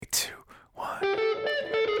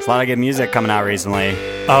There's a lot of good music coming out recently.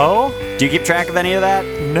 Oh? Do you keep track of any of that?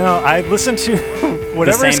 No, I listen to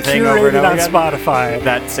whatever is same thing over and curated over on again? Spotify.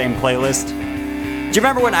 That same playlist? Do you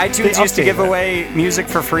remember when iTunes They used to updated give it. away music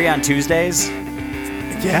for free on Tuesdays?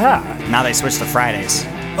 Yeah. Now they switched to Fridays. Oh,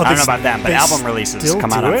 I don't they know about them, but they album releases still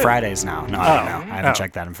come out do on it? Fridays now. No, I don't Oh. know. I haven't Oh.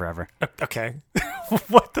 checked that in forever. Okay.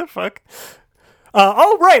 What the fuck?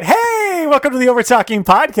 Oh, right. Hey, welcome to the Over Talking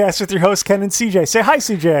podcast with your host, Ken and CJ. Say hi,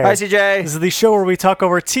 CJ. Hi, CJ. This is the show where we talk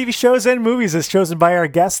over TV shows and movies as chosen by our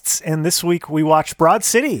guests. And this week we watched Broad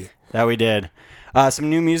City. That we did. Some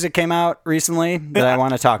new music came out recently that I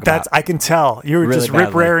want to talk about. I can tell. You were Really just rip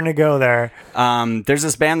badly. raring to go there. There's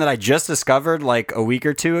this band that I just discovered like a week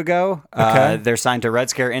or two ago. Okay. They're signed to Red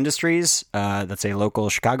Scare Industries. That's a local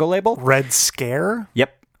Chicago label. Red Scare?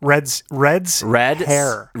 Yep. Red's Red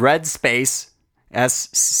hair. Red space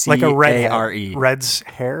SCARE. Like a redhead. Red's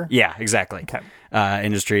hair? Yeah, exactly. Okay.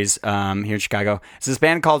 Industries here in Chicago. It's this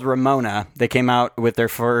band called Ramona. They came out with their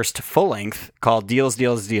first full length called Deals,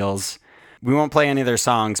 Deals, Deals. We won't play any of their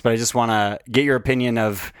songs, but I just want to get your opinion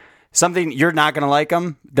of something. You're not going to like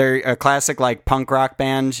them. They're a classic like punk rock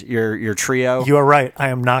band. Your trio. You are right. I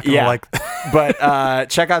am not going to like But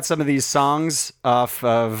check out some of these songs off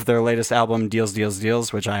of their latest album, Deals, Deals,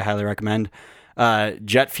 Deals, which I highly recommend.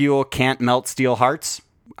 Jet Fuel Can't Melt Steel Hearts.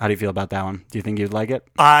 How do you feel about that one? Do you think you'd like it?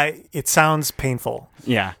 It sounds painful.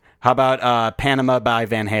 Yeah. How about Panama by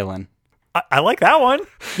Van Halen? I like that one.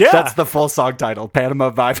 Yeah. That's the full song title,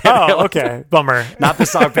 Panama by Van Halen. Oh, okay. Bummer. Not the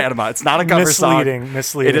song Panama. It's not a cover Misleading. song.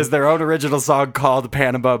 Misleading. It is their own original song called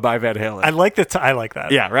Panama by Van Halen. I like that. I like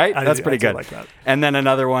that. Yeah, right? That's pretty do good. like that. And then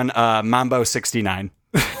another one, Mambo 69.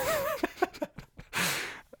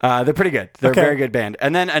 They're pretty good. They're Okay. a very good band.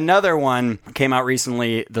 And then another one came out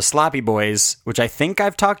recently, the Sloppy Boys, which I think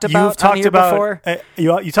I've talked about You've talked on here about before.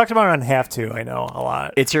 You talked about it on Have To. I know a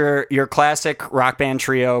lot. It's your classic rock band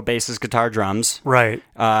trio, bassist, guitar, drums. Right.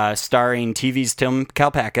 Starring TV's Tim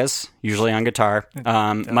Kalpakis, usually on guitar,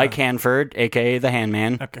 Mike Hanford, a.k.a. the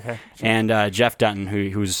Handman, Okay. and Jeff Dutton,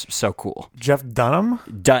 who's so cool. Jeff Dunham.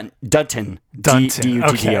 Dutton. Dunton. D-U-T-T-O-N.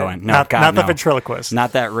 Okay. No, not God, the no. ventriloquist.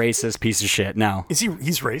 Not that racist piece of shit, no. Is he?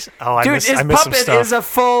 He's racist. Oh, I Dude, miss his some puppet stuff. is a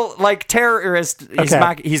full, like, terrorist.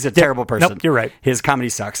 Okay. He's a Yep. terrible person. Nope, you're right. His comedy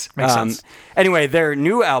sucks. Makes sense. Anyway, their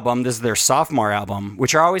new album, this is their sophomore album,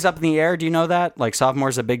 which are always up in the air. Do you know that? Like,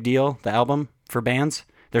 sophomore's a big deal, the album, for bands.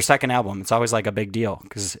 Their second album, it's always like a big deal,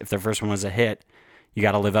 because if their first one was a hit, you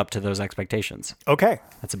got to live up to those expectations. Okay.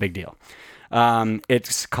 That's a big deal.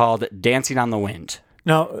 It's called Dancing on the Wind.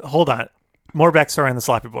 No, hold on. More backstory on the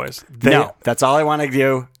Sloppy Boys. No, that's all I want to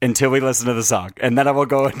do until we listen to the song. And then I will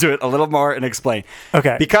go into it a little more and explain.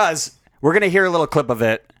 Okay. Because we're going to hear a little clip of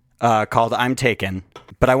it called I'm Taken,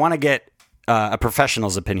 but I want to get a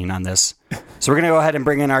professional's opinion on this. So we're going to go ahead and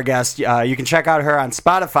bring in our guest. You can check out her on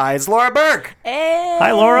Spotify. It's Laura Burke. Hey,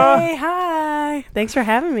 Hi, Laura. Hi. Thanks for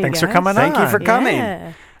having me. Thanks for guys. coming Thank you on. for coming.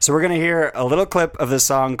 Yeah. So we're going to hear a little clip of this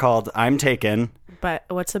song called I'm Taken, But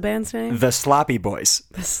what's the band's name? The Sloppy Boys.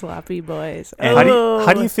 The Sloppy Boys. And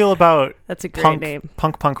How do you feel about That's a great punk, name.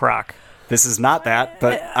 punk rock? This is not that,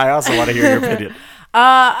 but I also want to hear your opinion.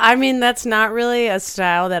 I mean, that's not really a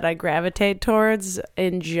style that I gravitate towards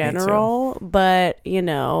in general, but you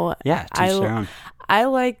know, Yeah, to each their own. I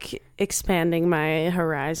like expanding my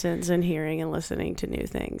horizons and hearing and listening to new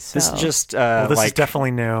things. So. This is just This like is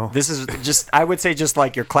definitely new. This is just, I would say, just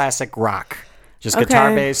like your classic rock. Just Okay.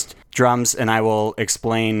 guitar-based, drums, and I will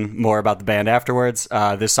explain more about the band afterwards.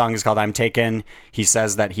 This song is called I'm Taken. He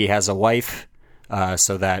says that he has a wife,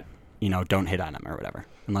 so that, don't hit on him or whatever.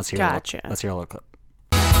 And let's hear, Gotcha. let's hear a little clip.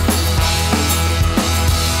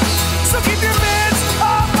 So keep your mitts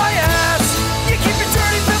off my ass. You keep your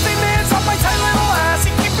dirty, filthy mitts off my tight little ass.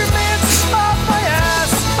 You keep your mitts off my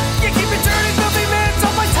ass. You keep your dirty, filthy mitts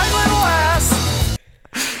off my tight little ass.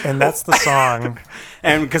 And that's the song.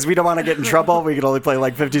 And because we don't want to get in trouble, we can only play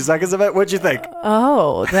like 50 seconds of it. What'd you think?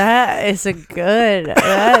 Oh, that is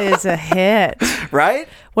that is a hit. Right?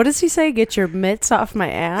 What does he say? Get your mitts off my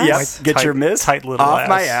ass? Yes. Get tight- your mitts tight little off ass.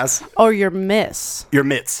 my ass. Or your miss? Your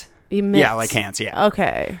mitts. You mitts. Yeah, like hands, yeah.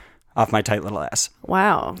 Okay. Off my tight little ass.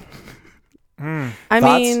 Wow. I Thoughts?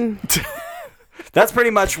 mean, That's pretty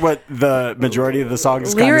much what the majority of the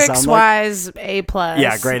songs kind of lyrics sound like. wise, A plus.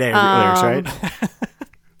 Yeah, grade A lyrics, right?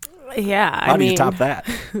 Yeah, How I do mean, you top that?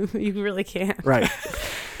 you really can't. Right.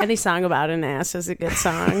 Any song about an ass is a good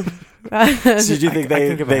song. So do you think I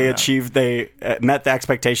think about they that. achieved, they met the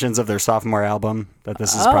expectations of their sophomore album? That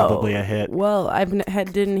this is probably a hit? Well,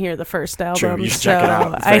 didn't hear the first album, True, you should so check it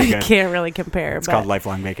out. It's very I good. can't really compare. It's but called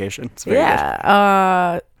Lifelong Vacation. It's very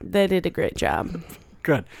yeah, they did a great job.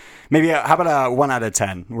 good. Maybe how about a 1 out of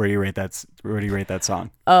 10? Where do you rate that? Where do you rate that song?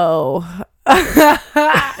 Oh.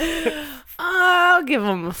 I'll give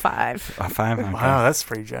them a 5. A 5. Okay. Wow, that's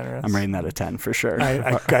pretty generous. I'm rating that a 10 for sure.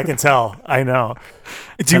 I can tell. I know.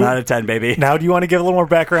 10 out of 10, baby. Now, do you want to give a little more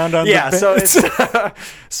background on Yeah, the so it's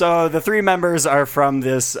so the 3 members are from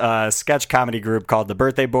this sketch comedy group called the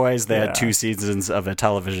Birthday Boys. They had 2 seasons of a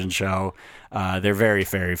television show. They're very,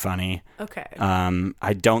 very funny. Okay.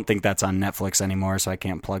 I don't think that's on Netflix anymore, so I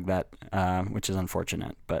can't plug that, which is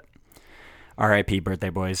unfortunate. But R.I.P. Birthday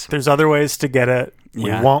Boys. There's other ways to get it. We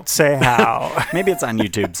Yeah. won't say how. Maybe it's on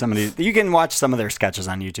YouTube. You can watch some of their sketches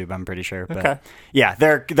on YouTube, I'm pretty sure. But Okay. yeah,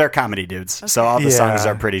 they're comedy dudes. So all the Yeah. songs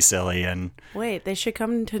are pretty silly and Wait, they should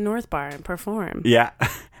come to North Bar and perform. yeah.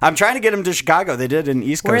 I'm trying to get them to Chicago. They did an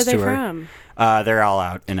East Where are Coast they tour. from? They're all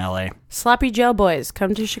out in LA. Sloppy Joe Boys,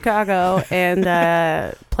 come to Chicago and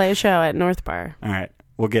play a show at North Bar. All right.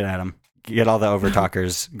 We'll get at them. Get all the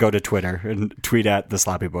overtalkers. Go to Twitter and tweet at the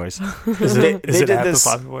Sloppy Boys. Is it did at the this-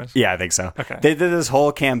 Sloppy Boys? Yeah, I think so. Okay. They did this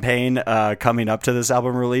whole campaign coming up to this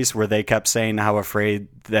album release where they kept saying how afraid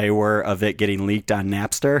they were of it getting leaked on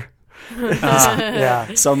Napster.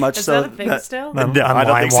 Yeah. So much Is so that a thing still? On No, I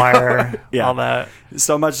don't think so. LimeWire, Yeah. all that.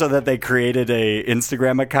 So much so that they created a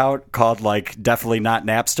Instagram account called like Definitely Not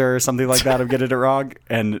Napster or something like that. I'm getting it wrong.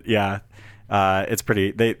 And yeah, it's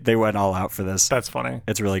pretty. They went all out for this. That's funny.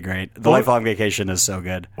 It's really great. The Well- Lifelong Vacation is so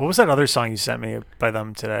good. What was that other song you sent me by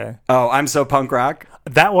them today? Oh, I'm So Punk Rock.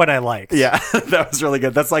 That one I liked. Yeah, that was really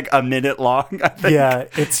good. That's like a minute long, I think. Yeah,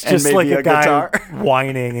 it's And just maybe like a a guy guitar.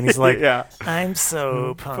 whining, and he's like, Yeah. I'm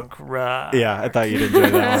so punk rock. Yeah, I thought you'd enjoy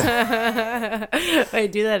that one.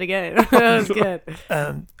 Wait, do that again. That was good.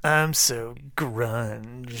 I'm so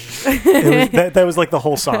grunge. That was like the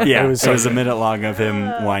whole song. Yeah, it was, so a good. minute long of him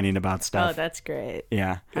whining about Oh, stuff. that's great.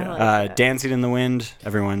 Yeah. I like that. Dancing in the Wind.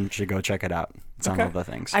 Everyone should go check it out. It's on all the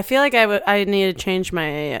things. I feel like I need to change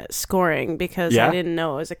my scoring because Yeah? I didn't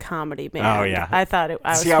know it was a comedy band. Oh, yeah. I thought I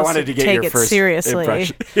was See, I supposed wanted to get take your it first seriously.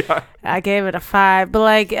 impression. Yeah. I gave it a 5, but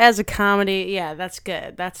like as a comedy, yeah, that's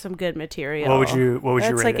good. That's some good material. What would you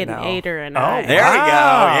That's rate like it an now? 8 or a Oh, 9. There we go.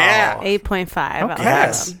 Yeah. 8.5. I like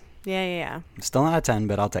Yes. them. Yeah. Still not a 10,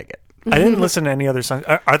 but I'll take it. I didn't listen to any other songs.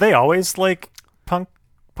 Are they always like punk?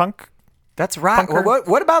 That's rock. Punker?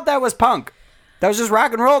 What about that was punk? That was just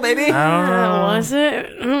rock and roll, baby. Was it?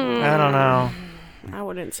 I don't know. I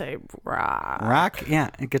wouldn't say rock. Rock? Yeah.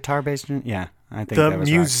 Guitar based. Yeah. I think The that was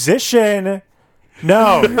musician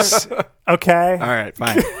knows. Okay. rock. All right.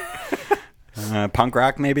 Fine. Punk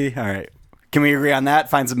rock, maybe? All right. Can we agree on that?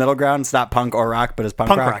 Find some middle ground. It's not punk or rock, but it's punk,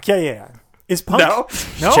 Punk rock. Yeah. Is punk? No?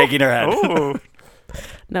 No? Shaking her head. Ooh.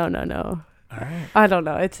 No. All right. I don't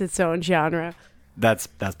know. It's its own genre. That's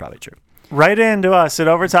probably true. Write in to us at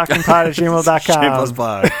overtalkingpod@gmail.com Shameless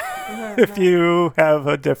plug. if you have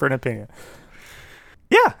a different opinion.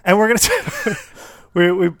 Yeah, and we're gonna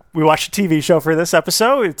we watched a TV show for this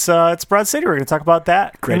episode. It's Broad City. We're gonna talk about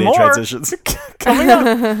that. Great and in more transitions. coming up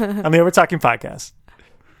on the Overtalking Podcast.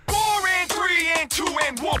 4 and 3 and 2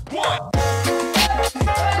 and 1.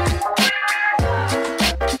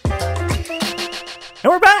 And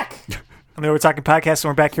we're back on the Overtalking Podcast, and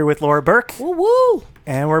we're back here with Laura Burke, Woo woo.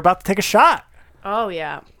 and we're about to take a shot. Oh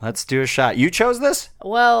yeah. Let's do a shot. You chose this?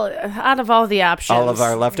 Well, out of all the options, All of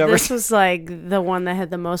our leftovers? this was like the one that had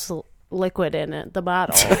the most liquid in it. The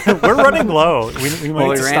bottle. We're running low. We might Well,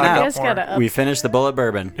 we need to ran stock out. up You guys more. gotta up. We finished the bullet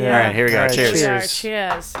bourbon. Yeah. All right, here we go. All right, Cheers. cheers.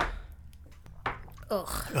 Cheers.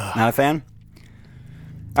 Not a fan?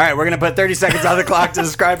 All right, we're going to put 30 seconds on the clock to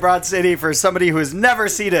describe Broad City for somebody who has never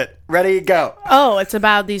seen it. Ready, go. Oh, it's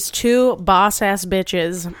about these 2 boss ass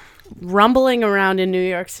bitches rumbling around in New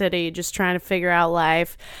York City just trying to figure out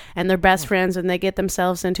life, and they're best friends, and they get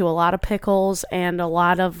themselves into a lot of pickles and a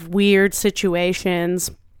lot of weird situations,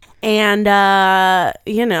 and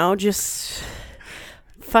just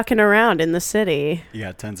fucking around in the city. You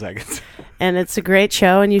got 10 seconds. And it's a great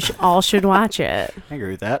show, and you all should watch it. I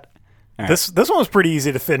agree with that. This one was pretty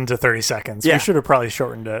easy to fit into 30 seconds. Yeah. We should have probably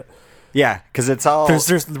shortened it. Yeah, because it's all...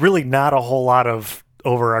 There's really not a whole lot of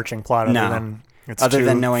overarching plot other No. than it's other two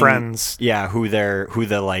than knowing friends. Yeah, who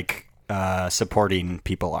the like supporting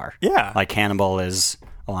people are. Yeah. Like Hannibal is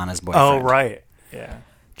Alana's boyfriend. Oh, right. Yeah.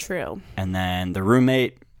 True. And then the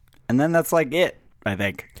roommate, and then that's like it, I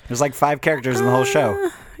think. There's like 5 characters in the whole show.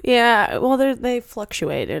 Yeah, well, they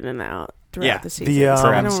fluctuate in and out throughout Yeah. the season. The, so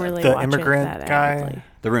I um, don't really the watch immigrant it that guy? avidly.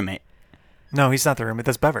 The roommate. No, he's not the roommate.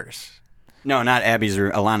 That's Bevers. No, not Abby's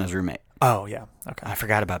Alana's roommate. Oh, yeah. Okay. I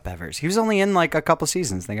forgot about Bevers. He was only in like a couple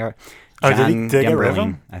seasons. They got Oh, did they get rid of Gamberling.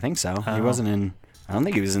 him? I think so. He wasn't in. I don't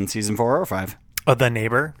think he was in season 4 or 5. Oh, the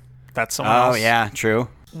neighbor? That's someone else. Oh, yeah, true.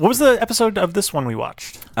 What was the episode of this one we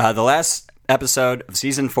watched? The last episode of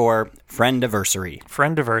season 4, Friendiversary.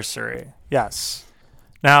 Friendiversary. Yes.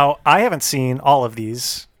 Now, I haven't seen all of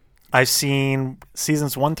these. I've seen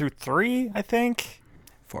seasons 1 through 3, I think.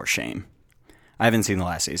 For shame. I haven't seen the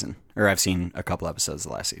last season. Or I've seen a couple episodes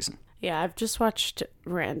of the last season. Yeah, I've just watched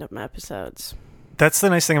random episodes. That's the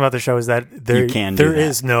nice thing about the show is that there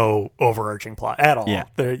is no overarching plot at all. Yeah.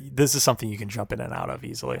 This is something you can jump in and out of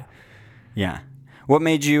easily. Yeah. What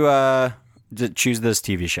made you choose this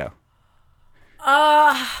TV show?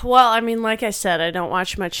 Well, I mean, like I said, I don't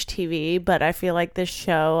watch much TV, but I feel like this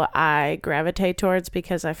show I gravitate towards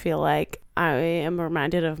because I feel like I am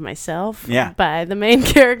reminded of myself by the main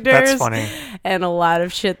characters. That's funny. And a lot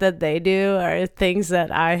of shit that they do are things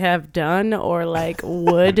that I have done or like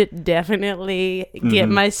would definitely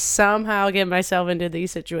somehow get myself into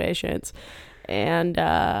these situations. And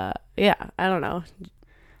yeah, I don't know.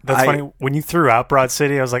 That's funny. When you threw out Broad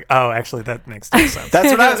City, I was like, oh, actually, that makes total sense. That's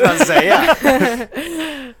what I was about to say,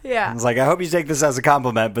 yeah. Yeah. I was like, I hope you take this as a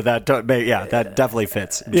compliment, but that definitely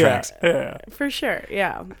fits and tracks. Yeah. For sure.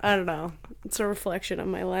 Yeah. I don't know. It's a reflection of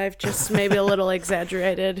my life, just maybe a little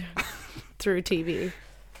exaggerated through TV.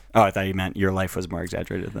 Oh, I thought you meant your life was more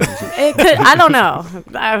exaggerated than It could. I don't know.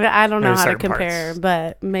 I don't know Maybe how to certain compare, parts.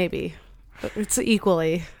 but maybe it's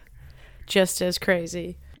equally just as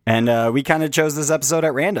crazy. And we kind of chose this episode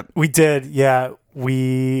at random. We did, yeah.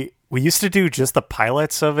 We used to do just the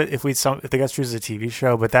pilots of it if they got to choose a TV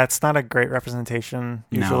show, but that's not a great representation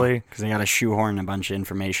usually. Because they got to shoehorn a bunch of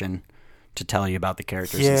information to tell you about the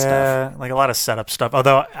characters and Yeah, stuff. like a lot of setup stuff.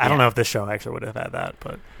 Although I don't know if this show actually would have had that,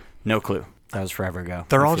 but No clue. That was forever ago.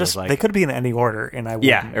 they're it all feels just like. they could be in any order, and I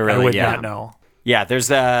really- would yeah. not know. Yeah, there's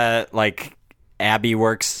like Abby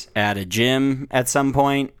works at a gym at some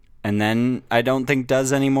point, and then I don't think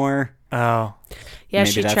does anymore. Oh, Yeah,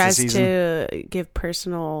 Maybe she that's a tries season. to give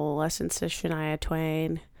personal lessons to Shania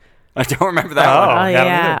Twain. I don't remember that Oh. one. Oh, yeah,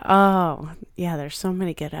 yeah. either. Oh, yeah. There's so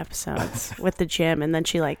many good episodes with the gym, and then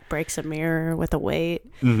she like breaks a mirror with a weight,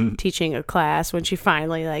 teaching a class. When she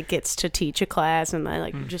finally like gets to teach a class, and then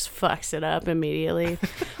like just fucks it up immediately.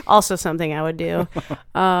 Also, something I would do.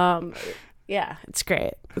 Yeah, it's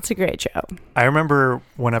great. It's a great show. I remember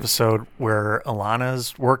one episode where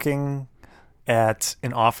Alana's working at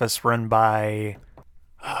an office run by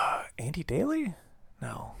Andy Daly.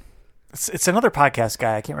 No, it's another podcast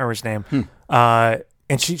guy. I can't remember his name.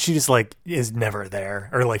 And she just like is never there,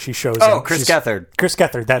 or like she shows Oh, up. Chris She's- Gethard. Chris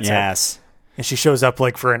Gethard, that's it. Yes. And she shows up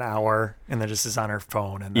like for an hour, and then just is on her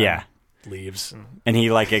phone, and then Yeah. leaves. And And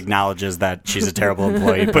he like acknowledges that she's a terrible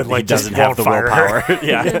employee, but like, he doesn't just have the won't fire her. willpower.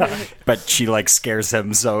 yeah. But she like scares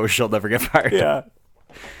him, so she'll never get fired. yeah.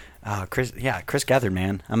 Oh, Chris Gethard,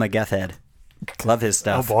 man. I'm a Geth head. Love his Oh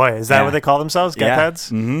stuff. boy, is that Yeah. what they call themselves? Get Yeah.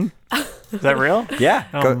 heads? Mm-hmm. Is that real? Yeah,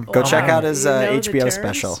 go check out his You know the HBO terms?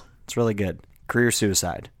 special. It's really good. Career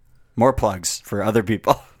suicide. More plugs for other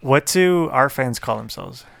people. What do our fans call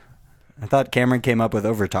themselves? I thought Cameron came up with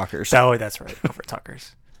Overtalkers. Oh, that's right.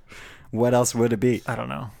 Overtalkers. What else would it be? I don't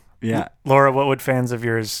know. Yeah. Laura, what would fans of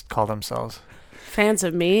yours call themselves? Fans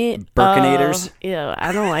of me, Burkinators? Ew,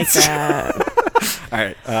 I don't like that. All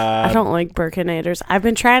right. I don't like Burkinators. I've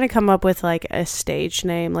been trying to come up with like a stage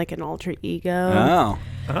name, like an alter ego. Oh.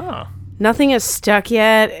 Oh. Nothing is stuck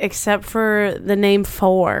yet except for the name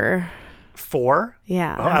Four. 4?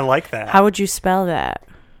 Yeah. Oh, I like that. How would you spell that?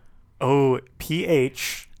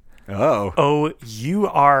 OPHOURE. Oh.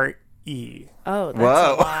 Oh, that's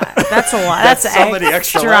Whoa. a lot. That's a lot. That's so many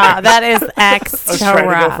extra extra. letters. That is I was trying to go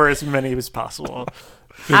extra. for as many as possible.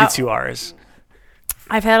 Maybe 2 R's.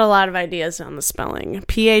 I've had a lot of ideas on the spelling.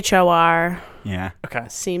 PHOR Yeah. Okay.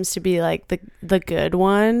 seems to be like the good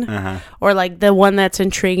one, Uh-huh. or like the one that's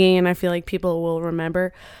intriguing, and I feel like people will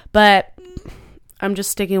remember. But I'm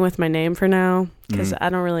just sticking with my name for now because I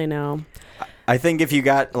don't really know. I think if you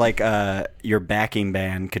got like your backing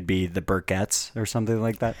band could be the Burkettes or something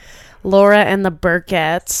like that. Laura and the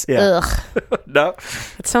Burkettes. Yeah. Ugh. No.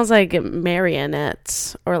 It sounds like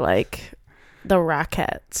marionettes or like the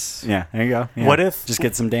Rockettes. Yeah, there you go. Yeah. What if- just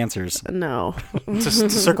get some dancers? No. to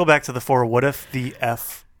circle back to the 4, what if the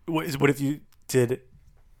F... What if you did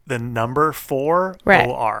the number 4 Right.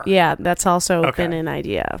 OR? Yeah, that's also Okay. been an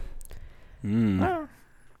idea. Mm.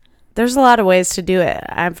 There's a lot of ways to do it.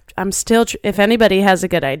 I'm still. If anybody has a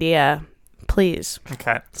good idea, please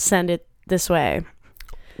Okay. send it this way.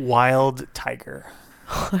 Wild Tiger.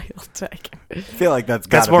 I'll take it. I feel like that's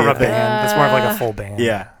That's gotta more be of a thing. band. That's more of like a full band.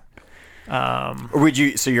 Yeah. Or would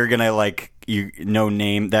you? So you're gonna like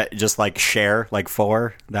name that just like share like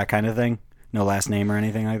 4 that kind of thing. No last name or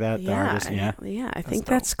anything like that. The artist. Yeah. I think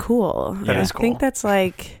that's cool. That I is cool. think that's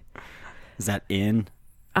like Is that in?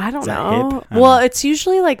 I don't Is that know. hip? I don't Well, know. it's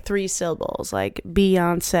usually like 3 syllables, like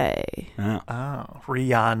Beyonce, Oh. Oh,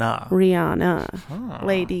 Rihanna. Rihanna,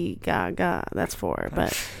 Lady Gaga. That's 4,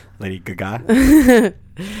 but Lady Gaga.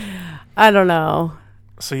 I don't know.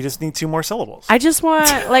 So you just need 2 more syllables. I just want,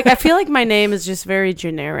 like, I feel like my name is just very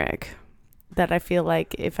generic. That I feel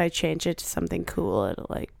like if I change it to something cool, it'll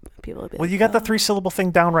like people will be. well, like, you got the "Oh, 3-syllable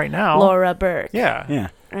thing down right now. Laura Burke. Yeah. Yeah.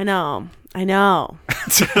 I know.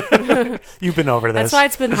 You've been over this. That's why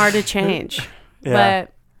it's been hard to change. Yeah.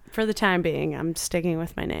 But for the time being, I'm sticking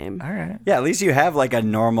with my name. All right. Yeah, at least you have like a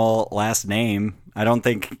normal last name. I don't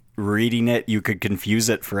think reading it you could confuse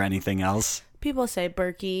it for anything else. People say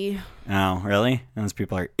Berkey. Oh, really? Those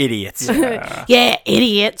people are idiots. Yeah,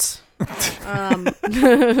 idiots.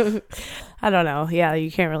 I don't know. Yeah,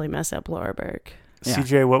 you can't really mess up Laura Burke. Yeah.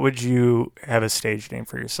 CJ, what would you have a stage name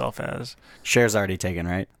for yourself as? Share's already taken,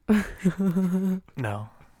 right? No.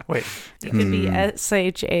 Wait. It could be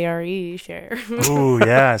SHARE, share. Ooh,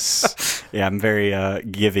 yes. Yeah, I'm very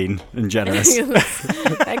giving and generous.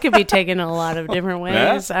 That could be taken a lot of different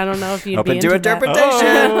ways. I don't know if you'd Open be to into that.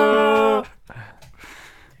 interpretation.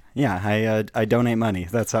 Yeah, I donate money.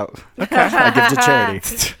 That's how I give to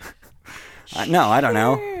charity. No, I don't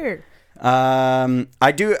know. Sure.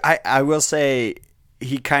 I do. I will say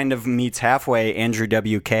he kind of meets halfway Andrew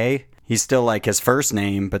WK. He's still like his first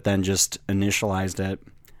name, but then just initialized it.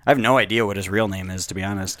 I have no idea what his real name is, to be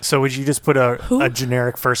honest. So would you just put a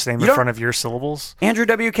generic first name in don't- front of your syllables? Andrew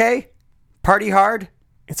WK? Party hard?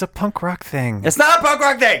 It's a punk rock thing. It's not a punk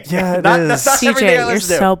rock thing. Yeah, it That's is. not everything I CJ, you're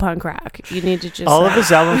listen to. so punk rock. You need to just All of his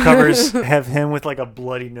album covers have him with like a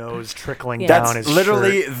bloody nose trickling Yeah. down That's his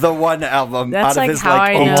literally shirt. the one album That's out of like his how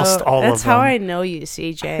like I know. almost all That's of how them. I know you,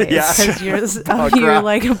 CJ. Yeah. Because Punk you're rock.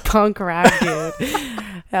 like a punk rock dude.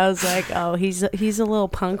 I was like, oh, he's a little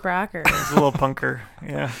punk rocker. He's a little punker.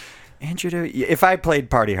 Yeah. Andrew. If I played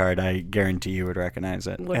Party Hard, I guarantee you would recognize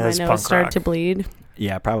it. Would As my punk nose start rock. to bleed?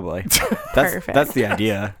 Yeah, probably. Perfect. That's the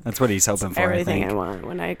idea. That's what he's hoping for. I Everything think. I want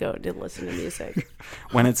when I go to listen to music.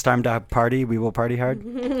 When it's time to party, we will party hard.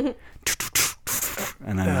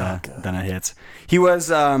 And then it hits. He was.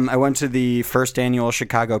 I went to the first annual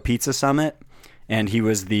Chicago Pizza Summit, and he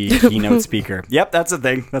was the keynote speaker. Yep, that's a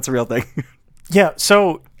thing. That's a real thing. Yeah.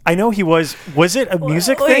 So I know he was. Was it a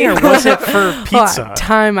music Wait. thing or was it for Hold pizza? on,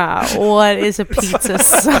 time out. What is a pizza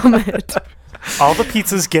summit? All the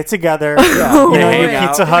pizzas get together. They You know, hang your out.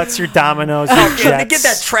 Pizza Huts, your Domino's, your Jets. Get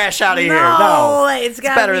that trash out of here. No, No. it's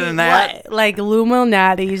got better than that. What? Like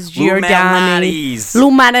Luminati's, Giordani, Luminati's.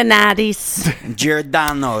 Luminati's,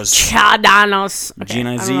 Giordano's. Chadanos. Okay, I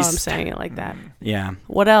don't know why I'm Ginazis. saying it like that. Yeah.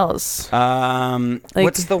 What else? Like,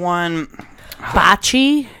 what's the one?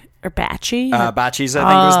 Bachi or Bachi? Bachi's, I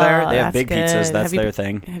think, was there. They have that's big pizzas. good. That's Have you- their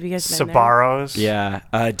thing. Have you guys been there? Sabaros. Yeah.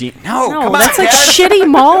 No, No, come that's on, like Ken. shitty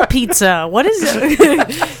mall pizza. What is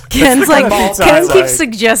it? Ken's like mall pizza Ken I like. keeps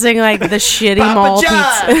suggesting like the shitty Papa mall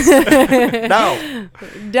pizza. No.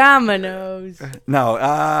 Domino's.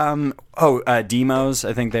 No. Demos,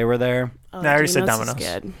 I think they were there. Oh, No, I already said Demos is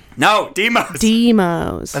Domino's. good. No, Demos.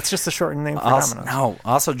 Demos. That's just a shortened name for Also, Domino's. no,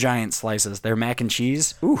 also giant slices. They're mac and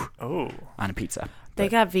cheese. Ooh, Oh. on a pizza. They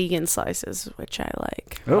got vegan slices, which I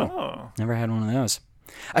like. Oh. Never had one of those.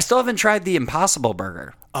 I still haven't tried the Impossible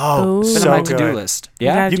Burger. Oh, Ooh. It's so on my good. to-do list.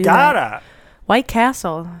 Yeah, gotta You do gotta. White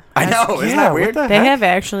Castle. I know. Isn't Yeah, that what weird? the They heck? have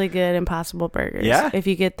actually good Impossible burgers. Yeah? If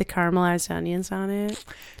you get the caramelized onions on it,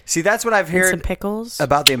 See, that's what I've and some heard pickles.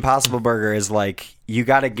 about the Impossible Burger is like you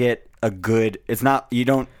got to get a good. It's not you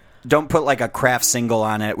don't put like a Kraft single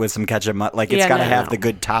on it with some ketchup. Like it's Yeah, got to no, have no. the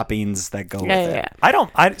good toppings that go with yeah, it.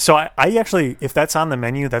 yeah. I actually, if that's on the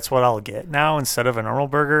menu, that's what I'll get now instead of a normal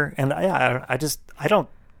burger. And I don't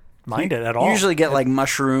mind it at all. Usually get like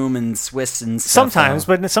mushroom and Swiss and stuff. Sometimes,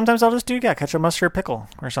 but sometimes I'll just do ketchup, mustard, pickle,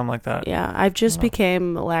 or something like that. Yeah, I've just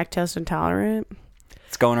became lactose intolerant.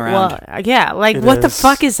 it's going around. Well, yeah, like It what the is.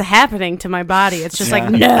 fuck is happening to my body? It's just Yeah.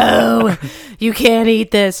 like, no, you can't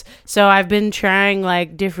eat this. So I've been trying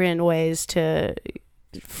like different ways to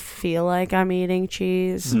feel like I'm eating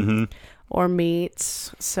cheese Mm-hmm. or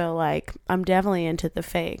meats. So like I'm definitely into the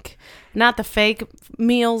fake. Not the fake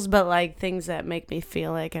meals, but like things that make me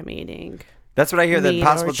feel like I'm eating. That's what I hear. That meat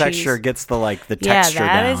Impossible or Texture cheese. gets the Yeah, texture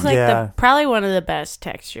that down. is like Yeah. probably one of the best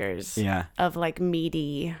textures yeah, of like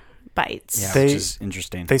meaty bites. yeah, They- which is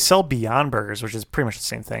interesting. They sell Beyond Burgers, which is pretty much the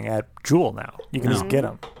same thing at Jewel now. You can just get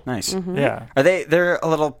them. Nice. Mm-hmm. Yeah. Are they? They're a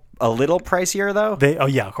little pricier though. Oh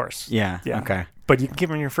yeah, of course. Yeah. Yeah. Okay. But you can keep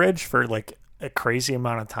them in your fridge for like a crazy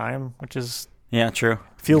amount of time, which is Yeah. True.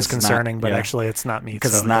 feels Because it's not- concerning, but yeah. actually it's not meat.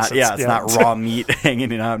 Because so it's I not. guess Yeah, it's not raw meat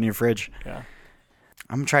hanging out in your fridge. Yeah.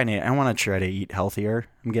 I'm trying to. I want to try to eat healthier.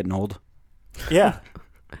 I'm getting old. Yeah.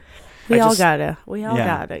 We I all just- gotta.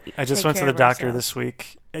 I just take went to care the of doctor ourselves. this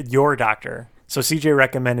week. Your doctor. So CJ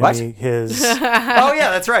recommended What? me his Oh yeah,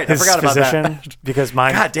 that's right. I his forgot about physician that. because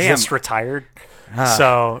mine God damn. just retired. Ah.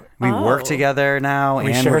 So We work Oh. together now,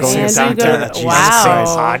 we and share we're the going same to And you doctor. go- Jesus. Wow.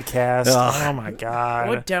 Same podcast. Ugh. Oh my god.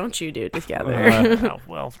 What don't you do together? Oh,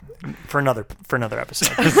 well, for another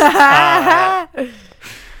episode.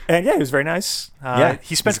 And yeah, he was very nice. Yeah,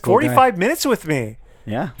 he spent he's a cool guy. 45 minutes with me.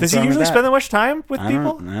 Yeah. Does what's he wrong with usually that? spend that much time with I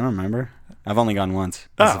people? don't remember. I've only gone once.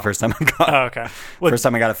 That's Oh. the first time I've gone. Oh, okay. Well, First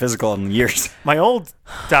time I got a physical in years. my old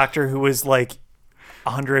doctor, who was like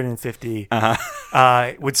 150,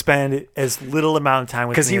 would spend as little amount of time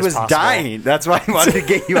with me Because he as was possible. dying. That's why he wanted to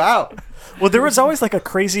get you out. Well, there was always like a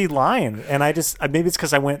crazy line, and I just maybe it's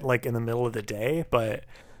because I went like in the middle of the day, but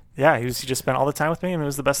yeah, he just spent all the time with me, and it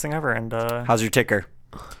was the best thing ever. And How's your ticker?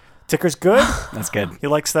 Ticker's good. That's good. He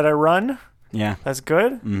likes that I run. Yeah. That's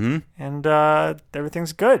good. Mm-hmm. And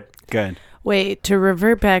everything's good. Good. Wait, to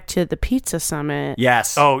revert back to the pizza summit.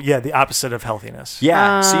 Yes. Oh yeah, the opposite of healthiness.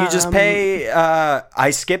 Yeah, so you just pay. I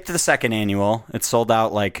skipped the second annual. It's sold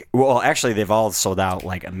out well, actually, they've all sold out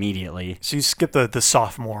like immediately. So you skip the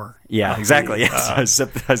sophomore. Yeah, exactly. Yes,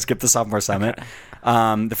 I skipped the sophomore summit.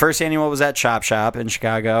 The first annual was at Chop Shop in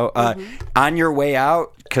Chicago. On your way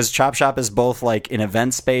out, because Chop Shop is both like an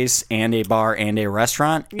event space and a bar and a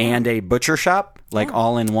restaurant and a butcher shop, like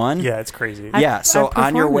all in one. Yeah, it's crazy. Yeah, so I've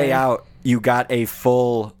on your performed way there. out, you got a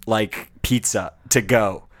full like pizza to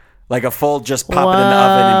go. Like a full just pop it in the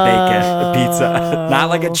oven and bake it pizza. Not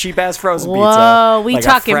like a cheap ass frozen pizza. Whoa, we like a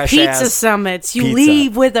talking fresh pizza ass summits. You pizza.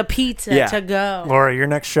 leave with a pizza Yeah. to go. Laura, your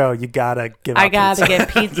next show, you gotta give. I out gotta pizza. get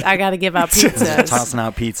pizza. I gotta give out pizzas. tossing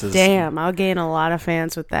out pizzas. Damn, I'll gain a lot of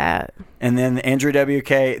fans with that. And then Andrew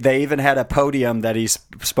WK, they even had a podium that he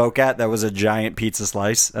spoke at that was a giant pizza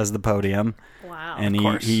slice as the podium. Wow. And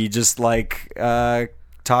course. he just like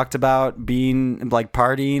talked about being like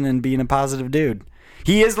partying and being a positive dude.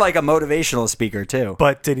 He is like a motivational speaker too.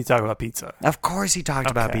 But did he talk about pizza? Of course he talked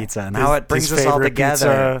about Okay. pizza and His- how it brings his us all favorite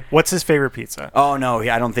together. pizza. What's his favorite pizza? Oh no,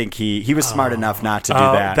 I don't think he was smart enough not to do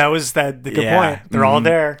Oh, that. that was the good Yeah. point. They're all Mhm.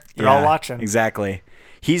 there. They're all Yeah, watching. Exactly.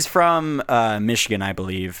 He's from Michigan, I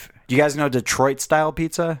believe. Do you guys know Detroit style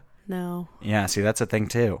pizza? No. Yeah, see that's a thing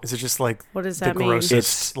too. Is it just like What does the that mean? grossest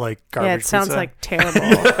It's- like garbage Yeah, it sounds pizza? like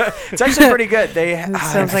terrible. It's actually pretty good. They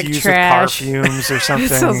sounds like Infused trash. with perfumes or something. It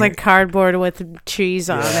sounds like cardboard with cheese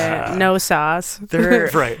on Yeah. it. No sauce. they're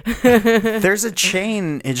right. There's a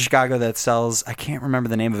chain in Chicago that sells. I can't remember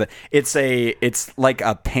the name of it. It's like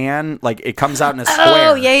a pan. Like it comes out in a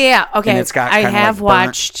square. Oh, yeah. Okay. And it's got I kinda have like burnt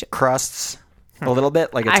watched crusts a little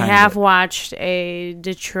bit. Like a I tiny have bit. watched a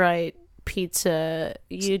Detroit pizza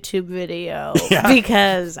YouTube video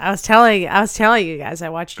because I was telling you guys I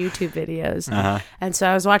watched YouTube videos, and so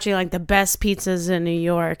I was watching like the best pizzas in New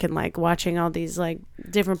York and like watching all these like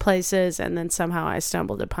different places, and then somehow I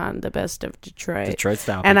stumbled upon the best of Detroit. Detroit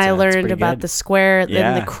style and I pizza. It's learned pretty about good. the square, then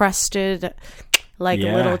Yeah. the crusted like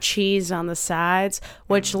Yeah. little cheese on the sides,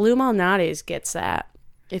 which Lou Malnati's gets that.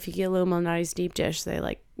 If you get Lou Malnati's deep dish, they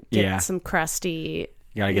like get Yeah. some crusty.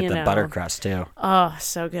 You gotta get the know. butter crust too. Oh,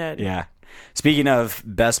 so good. Yeah. Speaking of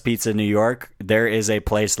best pizza in New York, there is a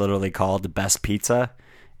place literally called Best Pizza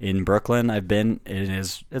in Brooklyn. I've been.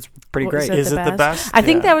 It's pretty What, great. Is it the best? I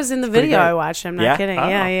think Yeah. that was in the pretty video great. I watched. I'm not Yeah? kidding. Oh.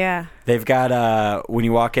 Yeah. They've got when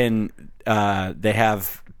you walk in, they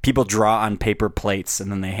have people draw on paper plates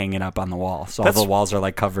and then they hang it up on the wall. So all That's- the walls are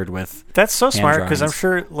like covered with. That's so smart because I'm drawings.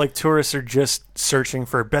 sure like tourists are just searching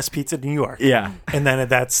for best pizza in New York. Yeah. And then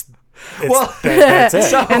that's Well, that's it.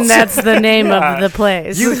 so- And that's the name Yeah. of the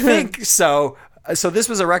place. You think so? So this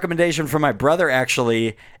was a recommendation from my brother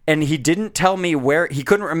actually, and he didn't tell me where. He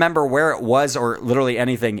couldn't remember where it was or literally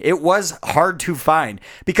anything. It was hard to find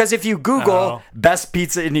because if you Google Oh. best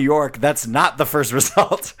pizza in New York, that's not the first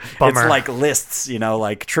result. Bummer. It's like lists,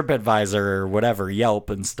 like TripAdvisor or whatever, Yelp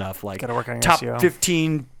and stuff. Like Gotta work on your top SEO.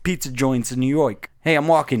 15 pizza joints in New York. Hey, I'm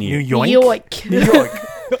walking here. New York. Yoink. New York.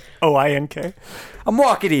 OINK. I'm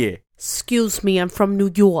walking here. Excuse me, I'm from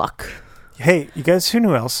New York. Hey, you guys, who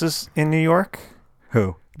knew is in New York?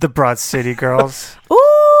 Who? The Broad City Girls.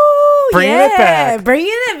 Ooh, Bringing it back. Bringing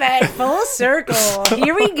it back full circle.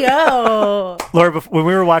 Here we go. Laura, when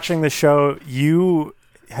we were watching the show, you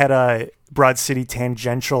had a Broad City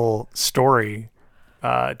tangential story.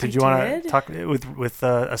 Did you want to did? talk with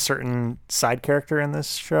a certain side character in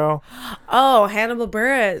this show? Oh, Hannibal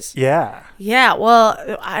Buress. Yeah. Yeah, well,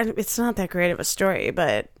 it's not that great of a story,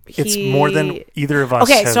 but It's more than either of us.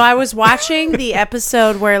 Okay, have- so I was watching the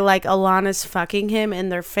episode where like Alana's fucking him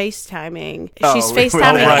and they're FaceTiming. She's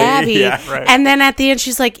FaceTiming right. Abby. Yeah, right. And then at the end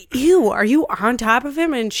she's like, "Ew, are you on top of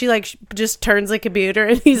him?" And she like just turns the computer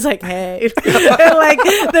and he's like, "Hey." And, like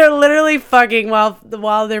they're literally fucking while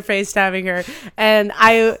they're FaceTiming her. And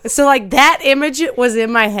so like that image was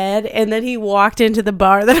in my head, and then he walked into the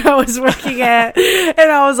bar that I was working at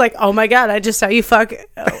and I was like, "Oh my god, I just saw you fuck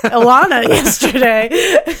Alana yesterday."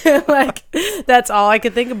 Like that's all I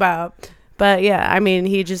could think about. But yeah, I mean,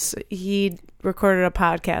 he recorded a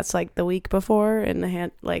podcast like the week before and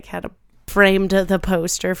had framed the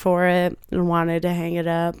poster for it and wanted to hang it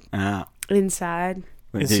up inside.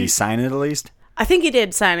 Did he sign it at least? I think he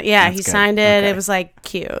did sign it. Yeah, That's he good. signed it. Okay. It was like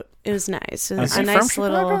cute. It was nice. It was Is a he from nice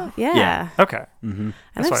little Chicago? yeah. Okay. And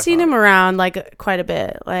That's I've what I seen thought. him around like quite a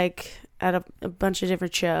bit, like at a bunch of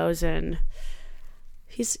different shows, and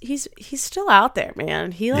he's still out there,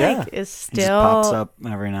 man. He like Yeah. is He just still pops up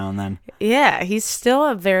every now and then. yeah, he's still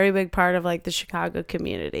a very big part of like the Chicago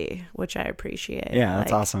community, which I appreciate. Yeah,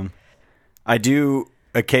 that's Like, awesome. I do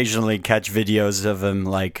occasionally catch videos of him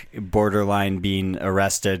like borderline being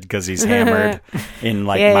arrested because he's hammered in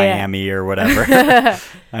like Yeah, yeah. Miami or whatever.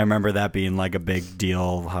 I remember that being like a big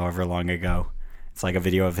deal however long ago. It's like a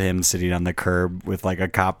video of him sitting on the curb with like a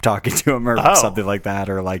cop talking to him or Oh. something like that,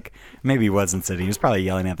 or like maybe he wasn't sitting. He was probably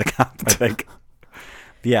yelling at the cop, I think. But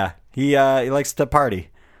yeah, he likes to party.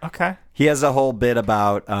 Okay. He has a whole bit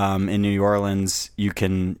about in New Orleans you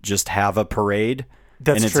can just have a parade.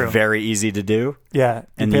 That's and it's true. very easy to do. Yeah. You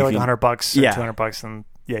And pay you like can- $100 or Yeah. $200 and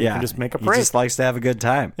you Yeah, can just make a He parade. just likes to have a good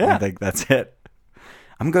time. Yeah. I think that's it.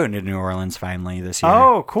 I'm going to New Orleans finally this year.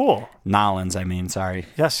 Oh, cool. Nolans, I mean, sorry.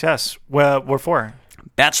 Yes. Well, what for?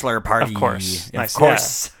 Bachelor party. Of course. Of Nice.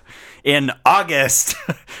 course. In August.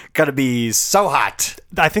 Gonna be so hot.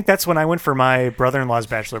 I think that's when I went for my brother-in-law's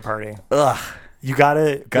bachelor party. Ugh. You got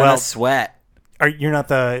it. Gonna Well, sweat. you're not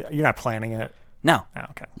planning it. No. Oh,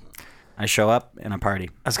 okay. I show up in a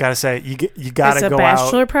party. I was gotta say you gotta it's a go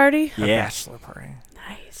bachelor out. party. A Yeah. bachelor party.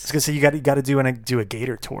 I Nice. was gonna say you got to do a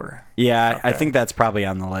gator tour. Yeah, I Okay. think that's probably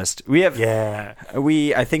on the list. We have Yeah.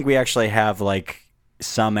 I think we actually have like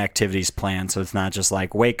some activities planned, so it's not just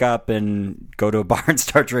like wake up and go to a bar and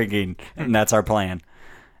start drinking, and that's our plan.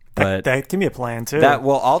 But That give me a plan too. that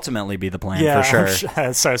will ultimately be for I'm sure. At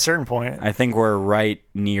a certain point. I think we're right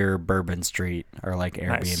near Bourbon Street or like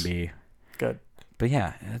Airbnb. Good. But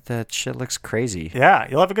yeah, that shit looks crazy. Yeah,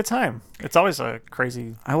 you'll have a good time. It's always a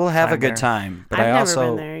crazy. I will have a Time good there. time, but I've I never also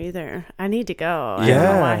been there either. I need to go. I Yeah.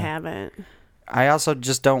 don't know why I haven't. I also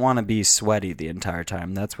just don't want to be sweaty the entire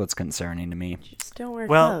time. That's what's concerning to me. Just don't wear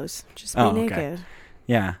Well- clothes. Just be Oh, okay. naked.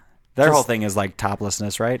 Yeah. Their Just- whole thing is like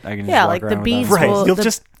toplessness, right? I can just Yeah, walk like the around beads without- Right, will you'll the,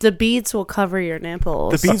 just- the beads will cover your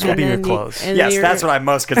nipples. The beads will and be your then clothes. and Yes, you're- that's what I'm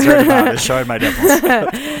most concerned about is showing my nipples.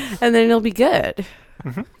 and then you'll be good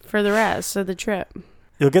Mm-hmm. for the rest of the trip.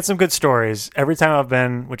 You'll get some good stories every time I've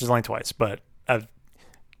been, which is only twice, but I've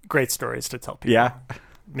great stories to tell people. Yeah.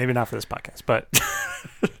 Maybe not for this podcast, but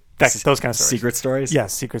those kind of stories. Secret stories? Yeah,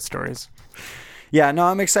 secret stories. Yeah, no,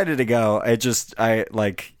 I'm excited to go.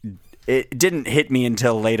 It didn't hit me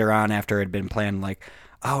until later on after it had been planned, like,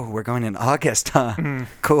 oh, we're going in August, huh?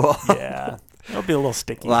 Cool. Yeah, it'll be a little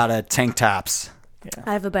sticky. A lot of tank tops.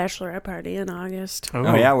 I have a bachelorette party in August.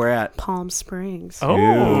 Oh, yeah, we're at. Palm Springs. Oh,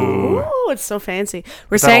 Ooh, it's so fancy.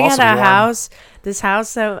 We're But that'll staying at also a be warm. house. This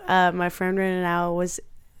house that my friend rented out was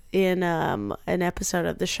in an episode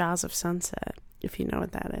of The Shahs of Sunset, if you know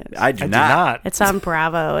what that is. I do I do not. not. It's on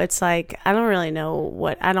Bravo. It's like, I don't really know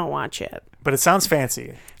what, I don't watch it. But it sounds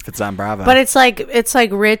fancy. If it's on Bravo. But it's like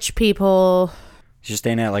rich people. You're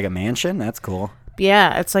staying at like a mansion? That's cool.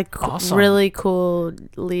 Yeah, it's like Awesome. really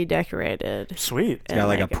coolly decorated. Sweet. got,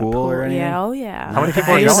 like, a pool or anything? Yeah, oh yeah. How many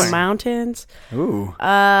people are Views of going? mountains. Ooh.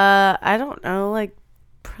 I don't know, like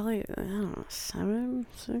probably I don't know, 7,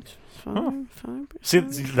 6, 5, 5, See,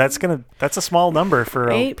 that's a small number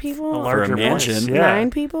for 8 people, a larger mansion. place. Yeah.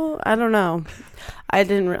 9 people. I don't know. I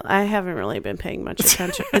haven't really been paying much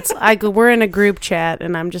attention. It's like we're in a group chat,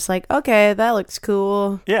 and I'm just like, okay, that looks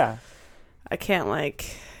cool. Yeah. I can't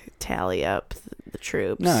like tally up the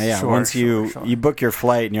troops. No, yeah. Sure, Once sure. you book your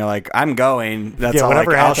flight and you're like, I'm going. That's Yeah, all.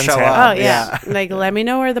 whatever like, I'll happens, show happens. up. Oh yeah. Like let me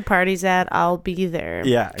know where the party's at. I'll be there.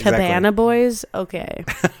 Yeah, exactly. Cabana Boys. Okay.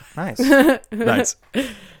 Nice. Nice.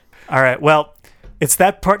 All right. Well, it's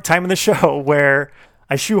that time in the show where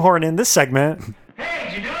I shoehorn in this segment. Hey,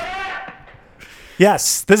 did you know that?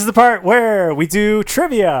 Yes, this is the part where we do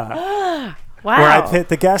trivia, Wow. where I pit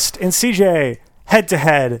the guest and CJ head to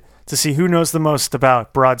head to see who knows the most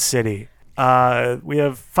about Broad City. We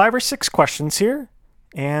have 5 or 6 questions here,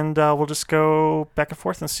 and we'll just go back and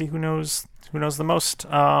forth and see who knows the most.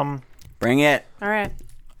 Bring it. All right.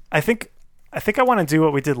 I think I want to do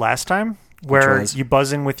what we did last time, where was? you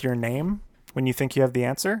buzz in with your name when you think you have the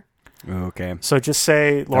answer. Okay. So just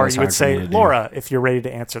say, Laura, was you would hard for me say, to do. Laura, if you're ready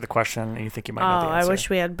to answer the question and you think you might know Oh, the I answer. wish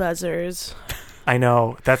we had buzzers. I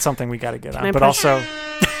know. That's something we got to get I on. But push- also,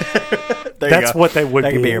 There you that's go. what they would That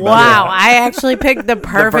be. could be your Wow, I actually picked the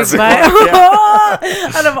perfect perfect button.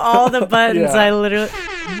 one, Out of all the buttons, Yeah. I literally...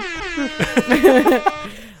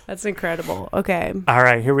 That's incredible. Okay. All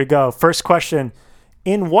right, here we go. First question.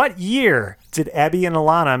 In what year did Abby and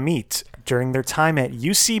Alana meet during their time at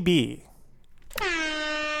UCB?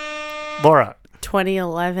 Laura.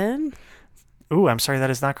 2011? Ooh, I'm sorry, that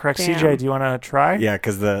is not correct. Damn. CJ, do you want to try? Yeah,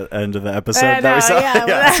 because the end of the episode I that we know, saw.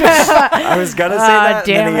 yeah. I was gonna say that, and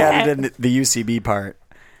damn then he it. added in the UCB part.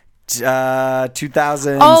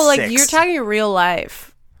 2006. Oh, like you're talking real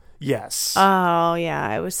life. Yes. Oh, yeah.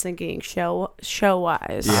 I was thinking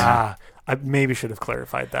show-wise. Yeah. I maybe should have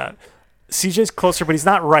clarified that. CJ's closer, but he's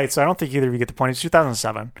not right, so I don't think either of you get the point. It's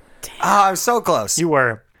 2007. Oh, I'm so close. You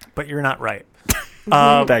were, but you're not right.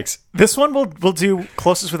 Thanks. This one we'll do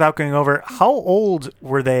closest without going over. How old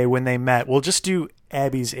were they when they met? We'll just do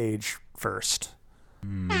Abby's age first.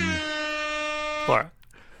 Laura.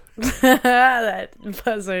 That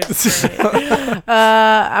buzzard's great.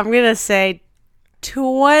 I'm going to say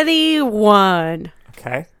 21.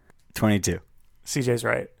 Okay. 22. CJ's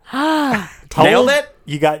right. Ah, How Nailed old- it?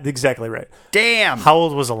 You got exactly right. Damn. How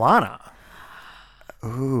old was Alana?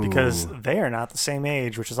 Ooh. Because they are not the same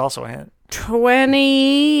age, which is also a hint.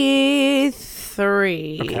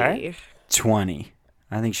 23. Okay. 20.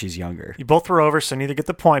 I think she's younger. You both were over, so neither get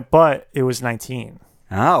the point, but it was 19.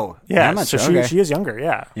 Oh. Yeah, that much, so okay. she is younger,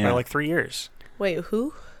 yeah, Yeah. by like 3 years. Wait,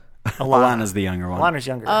 who? Alana's the younger one. Alana's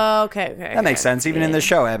younger. Oh, okay. That makes sense. Even in the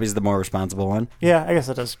show, Abby's the more responsible one. Yeah, I guess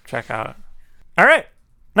that does check out. All right,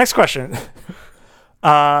 next question.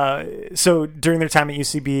 So during their time at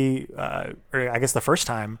UCB, or I guess the first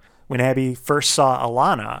time when Abby first saw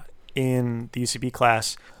Alana in the UCB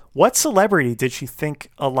class, what celebrity did she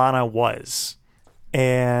think Alana was?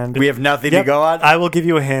 And We have nothing Yep, to go on. I will give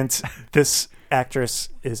you a hint. This actress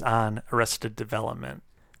is on Arrested Development,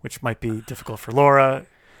 which might be difficult for Laura.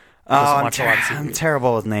 Oh, doesn't watch a lot of TV. I'm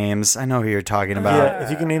terrible with names. I know who you're talking about. Yeah, if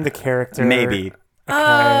you can name the character, Maybe.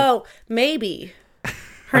 Oh, maybe.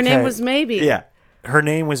 Her name Okay. was Maybe. Yeah. Her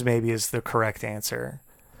name was Maybe is the correct answer.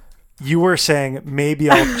 You were saying maybe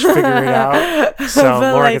I'll figure it out. So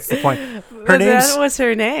But, Laura like, gets the point. But that was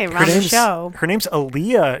her name on the show. Her name's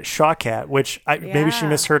Aaliyah Shawkat, which maybe she Yeah.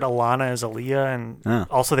 misheard Alana as Aaliyah, and Oh.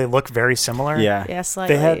 also they look very similar. Yeah. Yeah,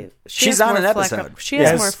 slightly. had- She She's has on more an episode. She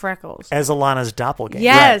has Yes. more freckles. As Alana's doppelganger.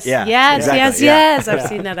 Yes, yeah, yes, exactly, yes, yeah. yes. I've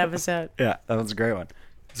seen that episode. Yeah, that was a great one.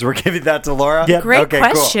 So we're giving that to Laura? Yep. Great Okay, cool.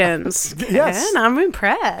 questions. Yes. Man, I'm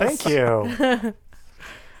impressed. Thank you.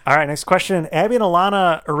 All right, next question. Abby and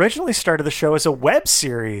Alana originally started the show as a web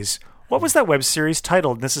series. What was that web series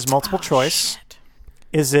titled? This is multiple choice. Shit.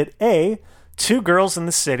 Is it A, Two Girls in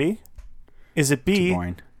the City? Is it B,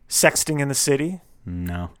 Boring. Sexting in the City?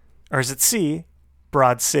 No. Or is it C,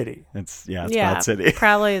 Broad City? It's Yeah, Broad City.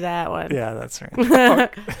 probably that one. Yeah, that's right.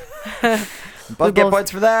 Both get both-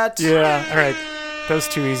 points for that. Yeah, all right. That was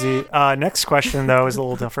too easy. Next question, though, is a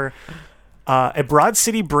little tougher. A Broad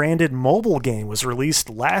City branded mobile game was released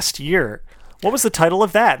last year. What was the title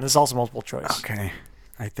of that? And this is also multiple choice. Okay.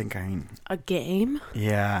 I think A game?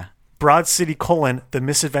 yeah. Broad City, The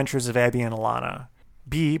Misadventures of Abby and Alana.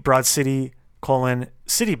 B, Broad City,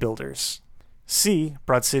 City Builders. C,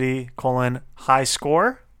 Broad City, High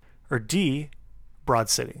Score. Or D, Broad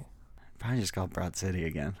City. Probably just call it Broad City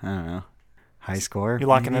again. I don't know. High score? You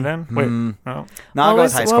locking it in? Wait, no. No, I'll go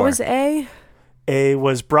with high what score. was A? A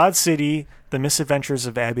was Broad City, The Misadventures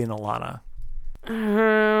of Abby and Alana.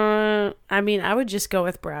 I mean, I would just go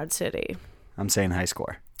with Broad City. I'm saying high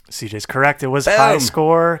score. CJ's correct. It was Boom. High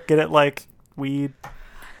Score. Get it like weed.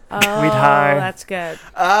 Oh, high. that's good.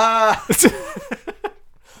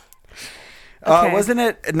 Okay. Wasn't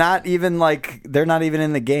it not even like they're not even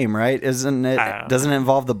in the game, right? Isn't it? I don't know. Doesn't it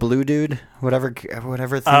involve the blue dude? Whatever thing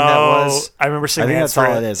that was. I remember seeing I think the that's all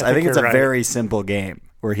answer. it is. I think it's a you're right. very simple game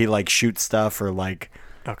where he like shoots stuff or like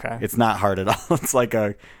Okay. it's not hard at all. It's like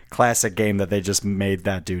a classic game that they just made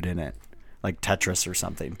that dude in it, like Tetris or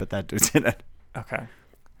something. But that dude's in it. Okay.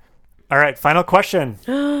 All right. Final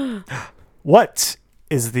question. What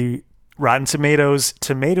is the Rotten Tomatoes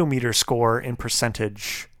tomato meter score in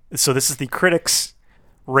percentage? So this is the critics'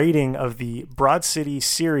 rating of the Broad City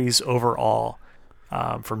series overall,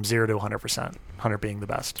 from 0 to 100%. 100 being the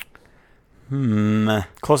best.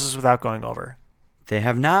 Closest without going over. They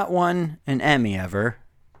have not won an Emmy ever.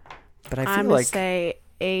 but I feel I'm gonna like say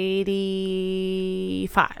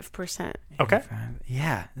 85%. Okay.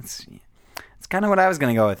 yeah, it's kind of what I was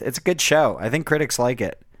going to go with. It's a good show. I think critics like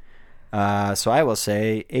it. So I will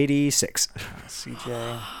say 86.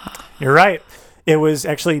 CJ. You're right. It was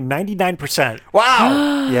actually 99%.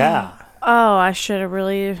 Wow. Yeah. Oh, I should have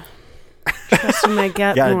really trusted my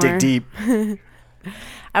gut Gotta more. dig deep.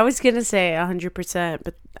 I was gonna say 100%,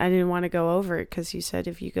 but I didn't want to go over it because you said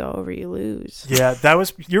if you go over, you lose. Yeah,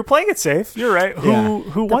 you're playing it safe. You're right. Yeah.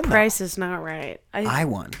 Who The won? price is not right. I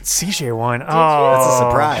won. CJ won. you? Oh, That's a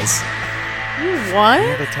surprise. You won?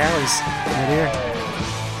 Yeah, the tallies right here.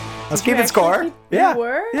 Let's keep you it score. actually- you Yeah.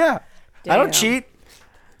 were? Yeah. I don't Damn. cheat.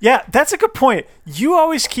 Yeah, that's a good point. You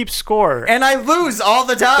always keep score. And I lose all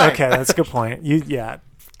the time. Okay, that's a good point.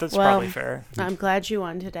 That's Well, probably fair. I'm glad you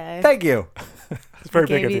won today. Thank you. It's very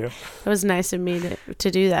big Gave of you- you. It was nice of me to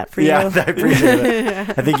do that for Yeah, you. I appreciate it.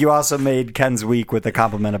 I think you also made Ken's week with the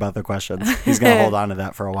compliment about the questions. He's going to hold on to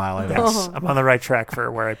that for a while, I think. Yes, I'm on the right track for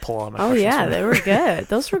where I pull on my Oh questions yeah, from. they were good.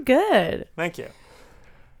 Those were good. Thank you.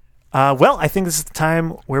 Well, I think this is the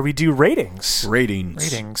time where we do ratings.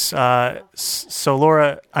 Ratings. So,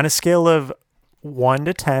 Laura, on a scale of 1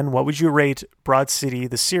 to 10, what would you rate Broad City,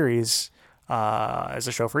 the series, as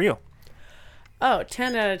a show for you? Oh,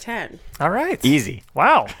 10 out of 10. All right. Easy.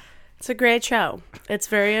 Wow. It's a great show. It's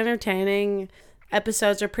very entertaining.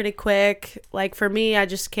 Episodes are pretty quick. Like for me, I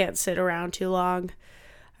just can't sit around too long.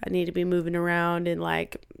 I need to be moving around, and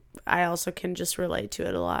like I also can just relate to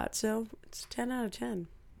it a lot. So it's 10 out of 10.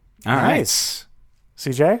 All right. Nice.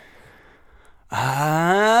 CJ?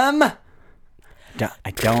 I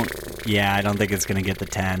don't think it's going to get the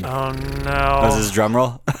 10. Oh, no. Was this drum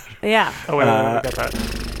roll? Yeah. Oh, wait, we got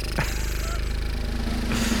that.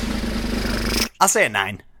 I'll say a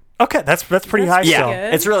 9. Okay, that's pretty high That's Yeah, still.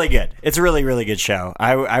 good. it's really good. It's a really, really good show.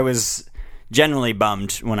 I was genuinely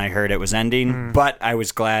bummed when I heard it was ending, but I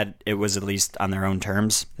was glad it was at least on their own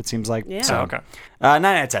terms, it seems like. Yeah. So, Oh, okay. 9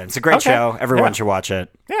 out of 10. It's a great Okay. show. Everyone Yeah. should watch it.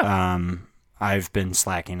 Yeah. I've been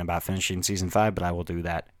slacking about finishing season 5, but I will do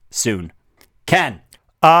that soon. Ken.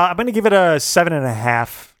 I'm going to give it a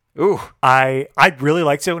 7.5. Ooh. I really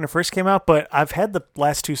liked it when it first came out, but I've had the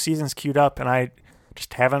last 2 seasons queued up, and I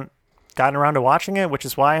just haven't gotten around to watching it, which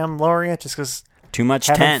is why I'm lowering it, just because Too much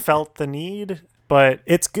I haven't tent. felt the need. But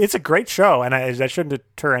it's a great show, and I shouldn't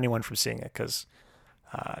deter anyone from seeing it, because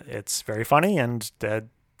it's very funny and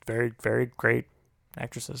very, very great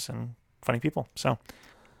actresses and funny people. So,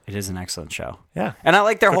 It is an excellent show. yeah. And I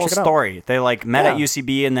like their Go whole check it out. story. They met at Yeah.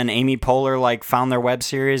 UCB, and then Amy Poehler found their web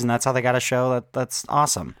series, and that's how they got a show. That's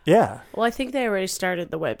awesome. Yeah. Well, I think they already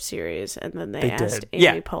started the web series, and then they They asked did. Amy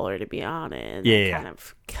Yeah. Poehler to be on it, and Yeah, they yeah. kind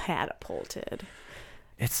of catapulted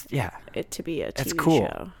It's it to be a TV It's cool.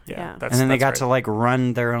 show. Yeah. and then they got great. to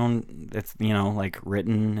run their own. It's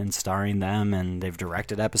written and starring them, and they've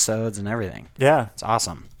directed episodes and everything. Yeah. It's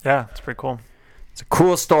awesome. Yeah. It's pretty cool. It's a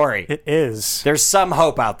cool story. It is. There's some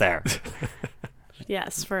hope out there.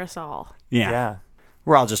 Yes, for us all. Yeah.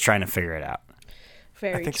 We're all just trying to figure it out.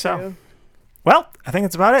 Very think true. so. Well, I think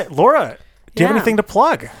that's about it. Laura, do you have Yeah. anything to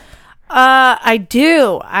plug? I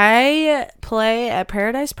do. I play at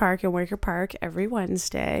Paradise Park in Wicker Park every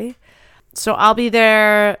Wednesday. So I'll be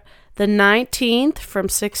there the 19th from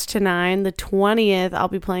 6 to 9. The 20th, I'll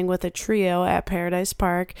be playing with a trio at Paradise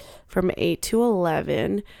Park from 8 to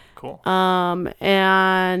 11. Cool.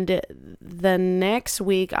 And the next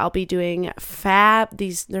week I'll be doing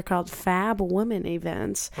they're called Fab Women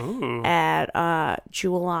events at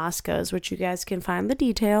Jewel Osca's, which you guys can find the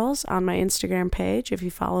details on my Instagram page if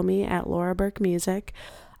you follow me at Laura Burke Music.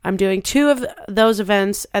 I'm doing 2 of those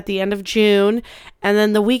events at the end of June, and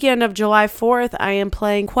then the weekend of July 4th I am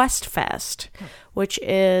playing Quest Fest, which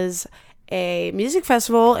is a music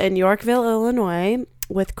festival in Yorkville, Illinois,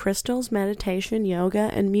 with crystals, meditation, yoga,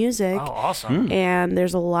 and music. Oh, awesome. And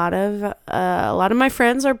there's a lot of my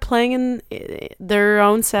friends are playing in their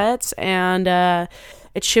own sets, and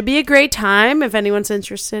it should be a great time. If anyone's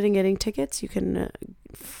interested in getting tickets, you can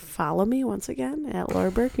follow me once again at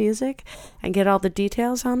Laura Burke Music and get all the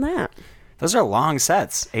details on that. Those are long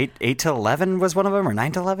sets. 8 to 11 was one of them, or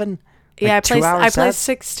 9 to 11? Yeah, I 2 hour play sets?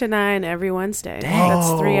 6 to 9 every Wednesday. Dang.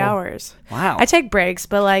 That's 3 hours. Wow. I take breaks,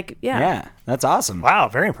 but Yeah, that's awesome. Wow,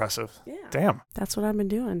 very impressive. Yeah. Damn. that's what I've been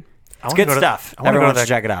doing. It's good stuff. Everyone should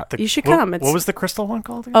check it out. You should what- come. What It's- was the crystal one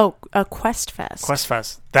called again? Oh, a Quest Fest. Quest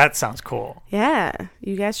Fest. That sounds cool. Yeah,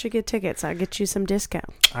 you guys should get tickets. I'll get you some discount.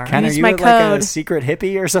 All right. Ken, are Use you my like a code. secret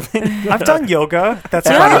hippie or something? I've done yoga. That's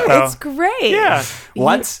No, fun though. it's great. Yeah.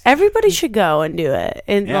 What? Everybody should go and do it.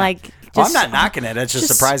 And Yeah. just, I'm not knocking it. It's just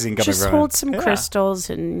surprising coming Just from hold him. some Yeah. crystals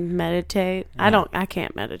and meditate. I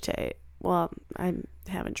can't meditate. Well, I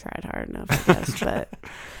haven't tried hard enough, I guess. But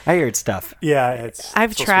I hear it's tough. Yeah, it's.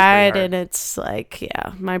 I've supposed to be pretty tried, hard. and it's like,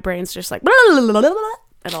 yeah, my brain's just like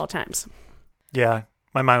at all times. Yeah,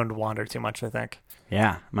 my mind would wander too much, I think.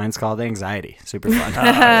 Yeah, mine's called anxiety. Super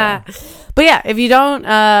fun. But yeah, if you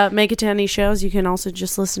don't make it to any shows, you can also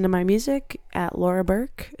just listen to my music at Laura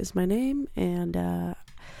Burke is my name, and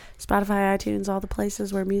Spotify, iTunes, all the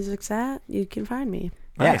places where music's at, you can find me.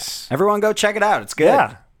 Nice. Yeah. Everyone go check it out. It's good.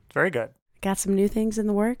 Yeah, very good. Got some new things in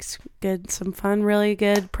the works. Some fun, really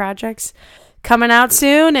good projects coming out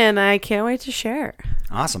soon, and I can't wait to share.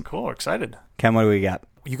 Awesome. Cool, excited. Ken, what do we got?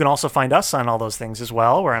 You can also find us on all those things as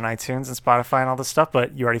well. We're on iTunes and Spotify and all this stuff,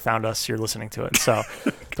 but you already found us. You're listening to it, so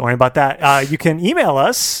don't worry about that. You can email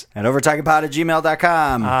us. At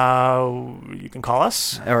overtalkingpod@gmail.com. You can call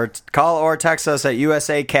us. Or call or text us at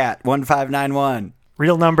USACat1591.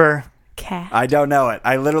 Real number. Cat. I don't know it.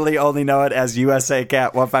 I literally only know it as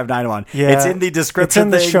USACat1591. Yeah. It's in the description It's in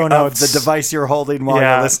the thing show of notes. the device you're holding while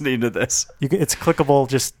Yeah. you're listening to this. It's clickable.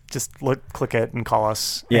 Just click it and call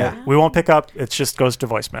us. Yeah. And we won't pick up. It just goes to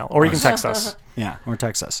voicemail. Or you can text us. Yeah, or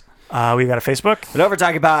text us. We've got a Facebook, At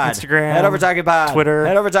OverTalkingPod. Instagram, At OverTalkingPod. Twitter,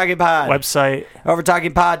 At OverTalkingPod. website.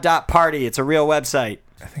 OverTalkingPod.party. It's a real website.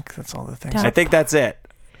 I think that's all the things. Dot- I think that's it.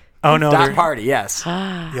 Oh, no. Dot there- party, yes.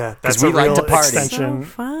 Yeah, that's we a like real to party. extension. So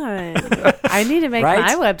fun. I need to make Right?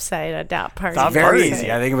 my website a dot party. Dot Very party.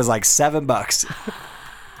 easy. I think it was like $7.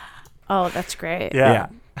 Oh, that's great. Yeah.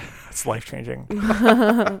 It's life-changing.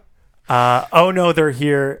 Oh, no, they're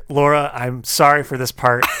here. Laura, I'm sorry for this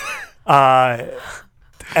part. At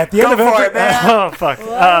the end of for every it, man. Oh, fuck.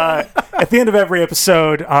 At the end of every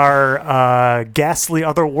episode, our ghastly,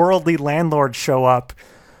 otherworldly landlords show up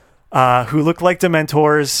who look like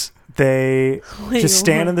Dementors. They Wait, just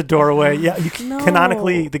stand what? in the doorway. Yeah, No.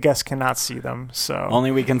 canonically, the guests cannot see them. So,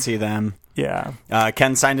 Only we can see them. yeah.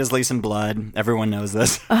 Ken signed his lease in blood. Everyone knows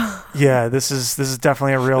this. Yeah, this is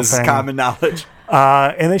definitely a real This thing. is common knowledge.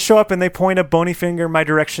 And they show up and they point a bony finger in my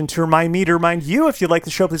direction to remind me to remind you, if you like the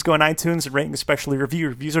show, please go on iTunes and rate and especially review.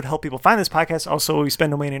 Reviews would help people find this podcast. Also, we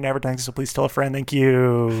spend no money in advertising, so please tell a friend. Thank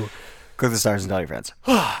you. Click the stars and tell your friends.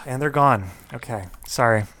 And they're gone. Okay.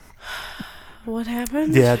 Sorry. What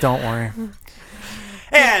happened? Yeah, don't worry.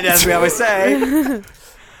 And as we always say, 4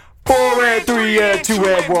 and 3 and 2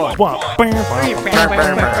 and 1.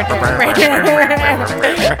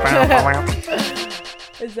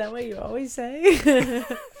 Is that what you always say?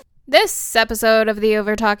 This episode of the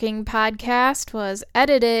Overtalking podcast was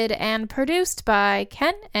edited and produced by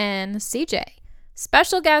Ken and CJ.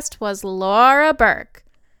 Special guest was Laura Burke.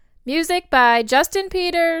 Music by Justin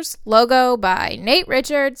Peters. Logo by Nate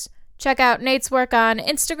Richards. Check out Nate's work on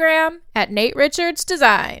Instagram at Nate Richards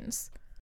Designs.